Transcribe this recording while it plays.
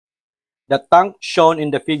The tank shown in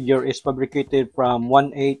the figure is fabricated from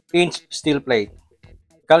 1/8-inch steel plate.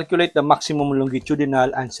 Calculate the maximum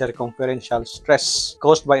longitudinal and circumferential stress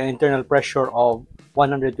caused by an internal pressure of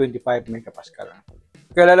 125 megapascal.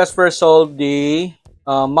 Okay, let us first solve the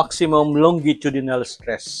maximum longitudinal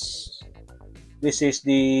stress. This is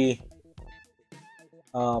the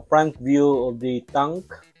front view of the tank,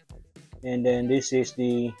 and then this is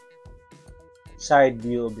the side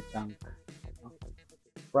view of the tank.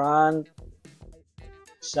 Front,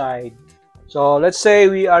 side. So let's say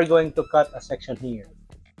we are going to cut a section here.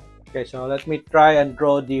 Okay, so let me try and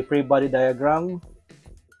draw the free body diagram.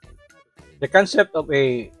 The concept of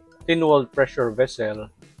a thin-walled pressure vessel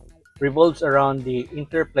revolves around the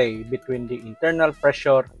interplay between the internal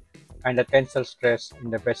pressure and the tensile stress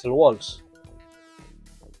in the vessel walls.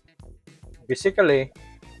 Basically,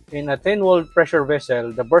 in a thin-walled pressure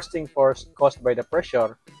vessel, the bursting force caused by the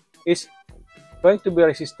pressure is going to be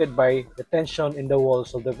resisted by the tension in the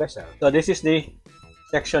walls of the vessel. So this is the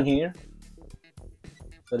section here.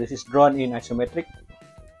 So this is drawn in isometric.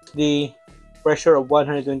 The pressure of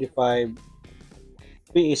 125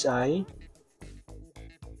 psi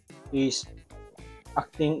is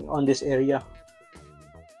acting on this area.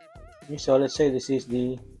 Okay, so let's say this is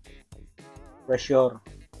the pressure.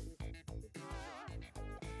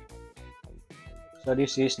 So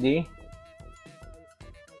this is the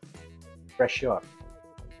pressure,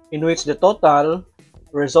 in which the total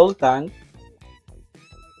resultant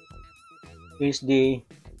is the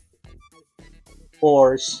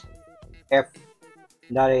force F,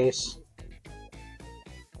 that is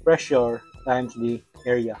pressure times the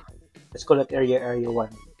area. Let's call it area 1.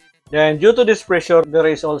 Then due to this pressure, there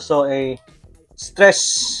is also a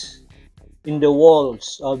stress in the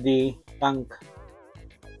walls of the tank.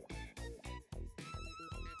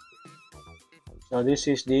 So this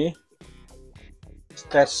is the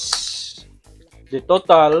stress. The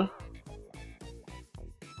total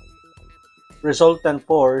resultant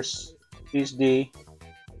force is the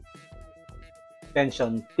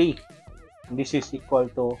tension T. And this is equal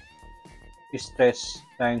to stress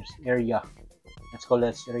times area. Let's call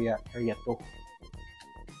that area 2.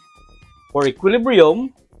 For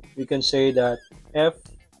equilibrium, we can say that F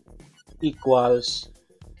equals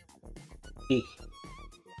T.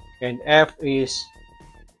 And F is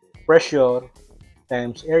pressure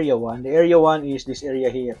times area 1. The area 1 is this area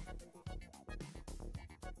here,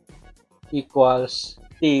 equals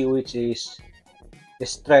T, which is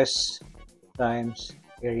stress times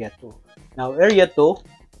area 2. Now area 2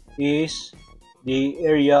 is the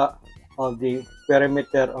area of the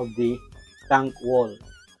perimeter of the tank wall.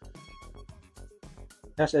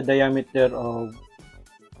 It has a diameter of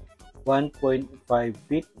 1.5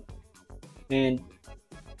 feet and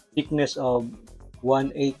thickness of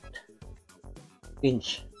 1/8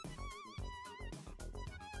 inch.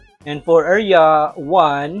 And for area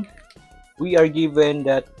 1, we are given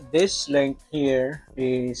that this length here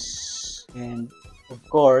is, and of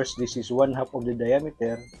course this is 1/2 of the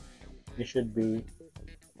diameter. It should be,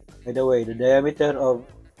 by the way, the diameter of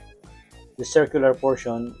the circular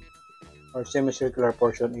portion or semicircular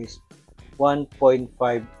portion is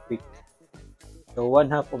 1.5 feet. So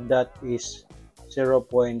 1/2 of that is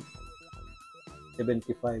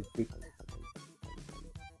 0.75 feet.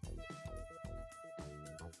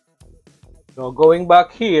 So going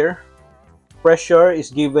back here, pressure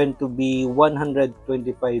is given to be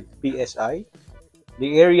 125 psi.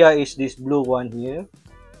 The area is this blue one here.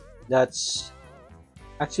 That's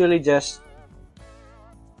actually just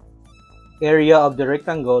area of the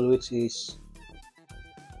rectangle, which is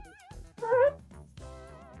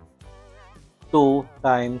 2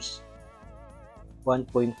 times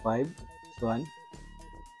 1.5. This one,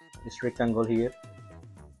 this rectangle here,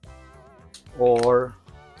 or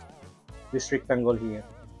this rectangle here.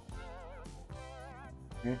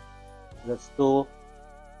 Okay, that's 2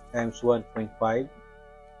 times 1.5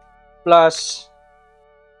 plus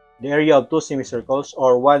the area of 2 semicircles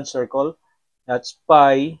or 1 circle. That's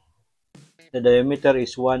pi. The diameter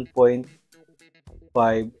is 1.5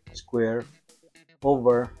 square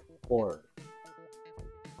over 4.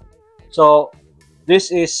 So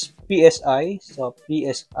this is psi. So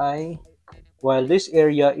psi, while this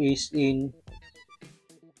area is in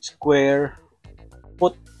square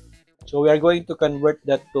foot. So we are going to convert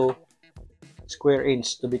that to square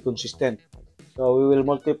inch to be consistent. So we will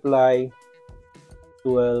multiply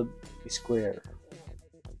 12 square.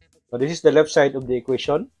 So this is the left side of the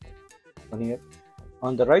equation. On here,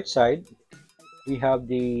 on the right side, we have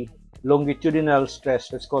the longitudinal stress.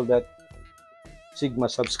 Let's call that sigma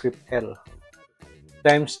subscript L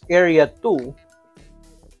times area 2,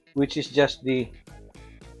 which is just the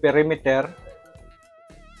perimeter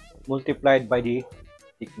multiplied by the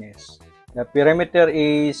thickness. The perimeter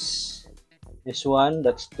is this one,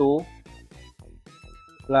 that's 2,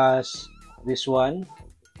 plus this one,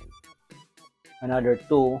 another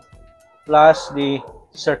 2, plus the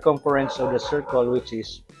circumference of the circle, which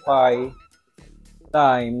is pi,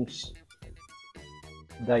 times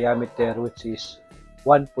diameter, which is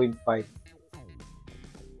 1.5,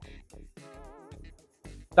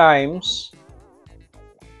 times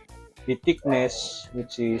the thickness,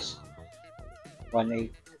 which is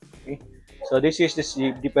 1/8. Okay, so this is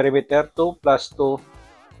the perimeter, 2 plus 2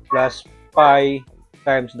 plus pi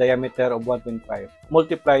times diameter of 1.5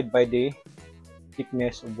 multiplied by the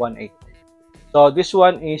thickness of 1/8. So this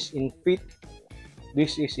one is in feet,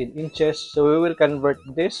 this is in inches, so we will convert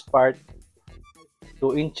this part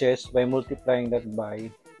to inches by multiplying that by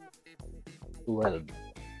 12.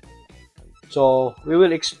 So we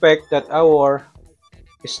will expect that our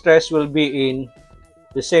stress will be in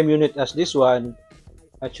the same unit as this one.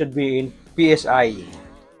 That should be in PSI.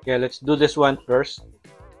 Okay, let's do this one first.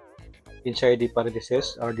 Inside the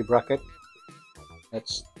parentheses or the bracket,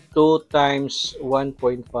 that's 2 times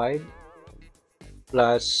 1.5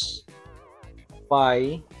 plus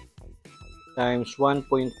pi times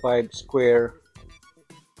 1.5 square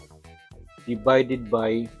divided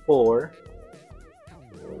by 4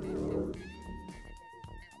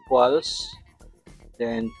 equals,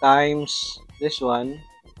 then times this one,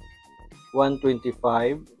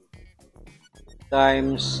 125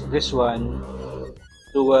 times this one,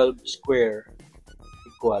 12 square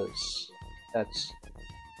equals, that's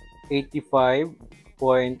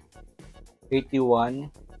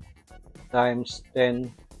 85.81 times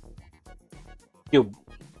 10 cube.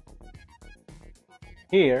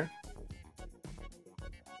 Here,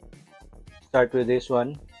 start with this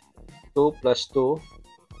one, 2 plus 2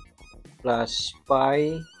 plus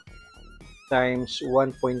pi times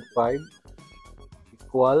 1.5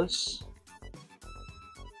 equals,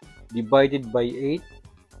 divided by 8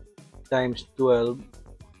 times 12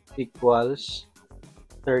 equals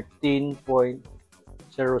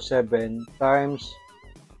 13.07 times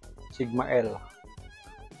sigma L.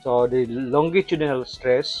 So the longitudinal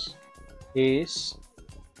stress is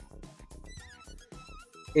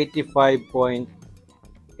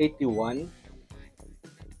 85.81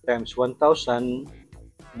 times 1000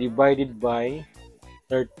 divided by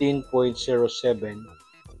 13.07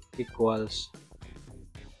 equals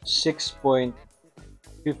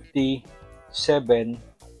 6.57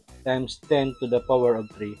 times 10 to the power of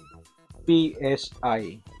 3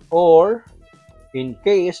 PSI, or in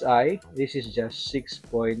KSI, this is just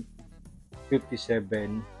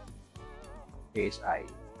 6.57 KSI.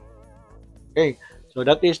 Okay, so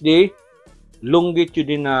that is the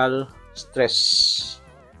longitudinal stress.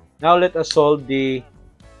 Now let us solve the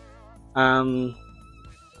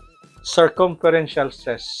circumferential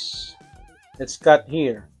stress. Let's cut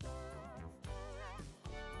here.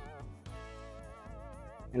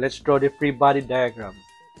 And let's draw the free body diagram.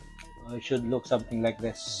 It should look something like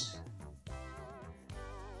this.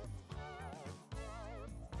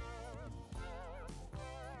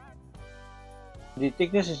 The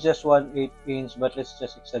thickness is just 1/8 inch, but let's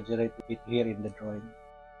just exaggerate it here in the drawing.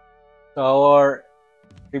 So our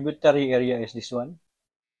tributary area is this one.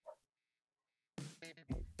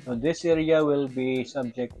 So this area will be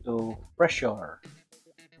subject to pressure,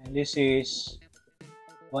 and this is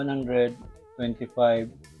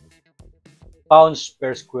 125 pounds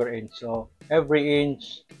per square inch. So every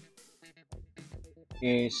inch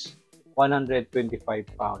is 125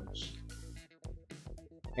 pounds.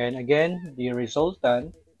 And again, the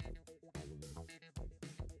resultant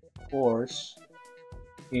force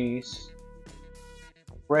is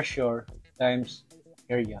pressure times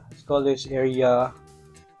area. Let's call this area,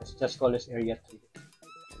 let's just call this area 3.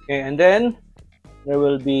 Okay, and then there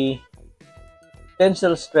will be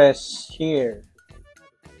tensile stress here.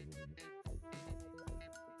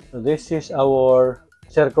 So this is our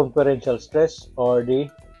circumferential stress or the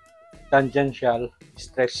tangential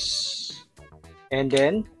stress. And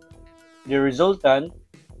then the resultant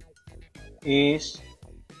is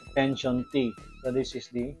tension T. So this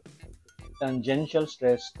is the tangential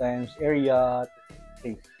stress times area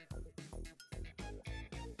T.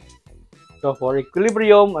 So for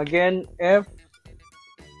equilibrium, again, F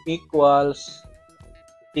equals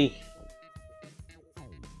T.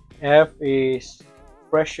 F is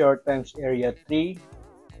pressure times area 3.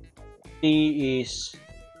 T is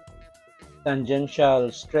tangential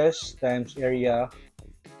stress times area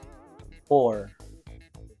 4.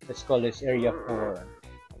 Let's call this area 4.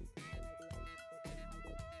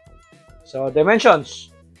 So dimensions.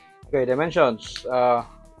 Okay, dimensions.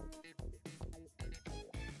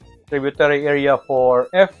 tributary area for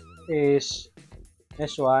F is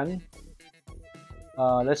this one.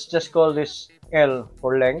 Let's just call this L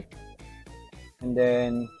for length. And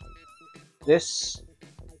then this,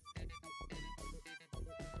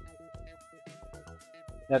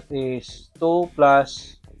 that is 2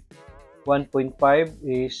 plus 1.5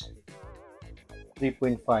 is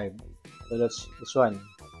 3.5. So that's this one.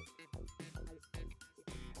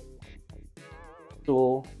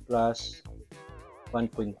 2 plus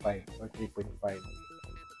 1.5 or 3.5.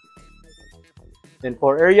 Then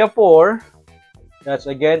for area 4, that's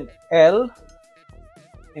again L.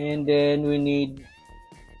 And then we need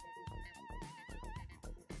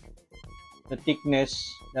the thickness,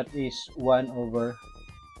 that is 1/8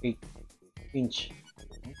 inch.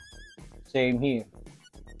 Same here.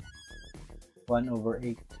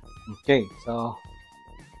 1/8. Okay, so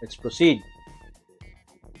let's proceed.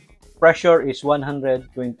 Pressure is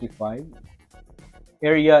 125.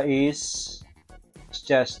 Area is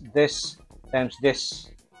just this times this.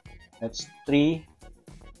 That's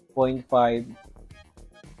 3.5.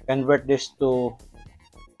 Convert this to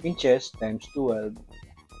inches times 12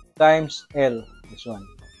 times L, this one.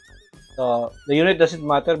 So the unit doesn't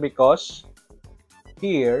matter because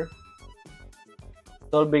here,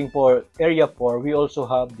 solving for area 4, we also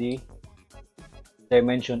have the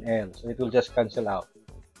dimension L. So it will just cancel out.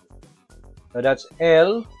 So that's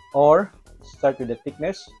L, or start with the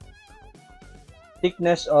thickness.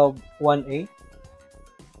 Thickness of 1/8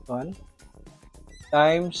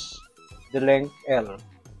 times the length L.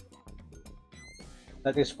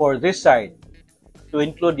 That is for this side. To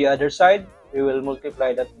include the other side, we will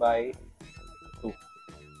multiply that by 2.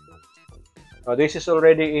 So this is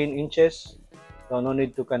already in inches, so no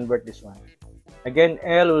need to convert this one. Again,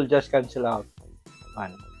 L will just cancel out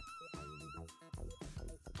 1.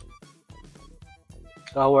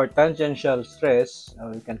 So our tangential stress,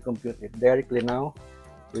 we can compute it directly now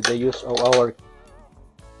with the use of our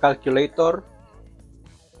calculator.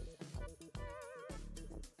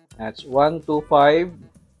 That's 125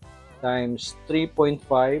 times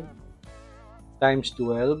 3.5 times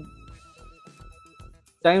 12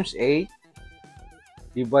 times 8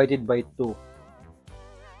 divided by 2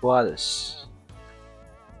 equals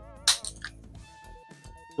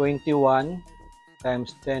 21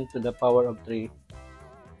 times 10 to the power of 3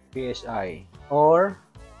 psi, or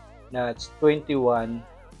that's 21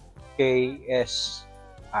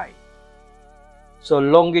 ksi. So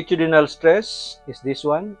longitudinal stress is this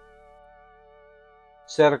one.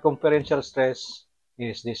 Circumferential stress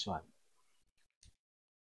is this one.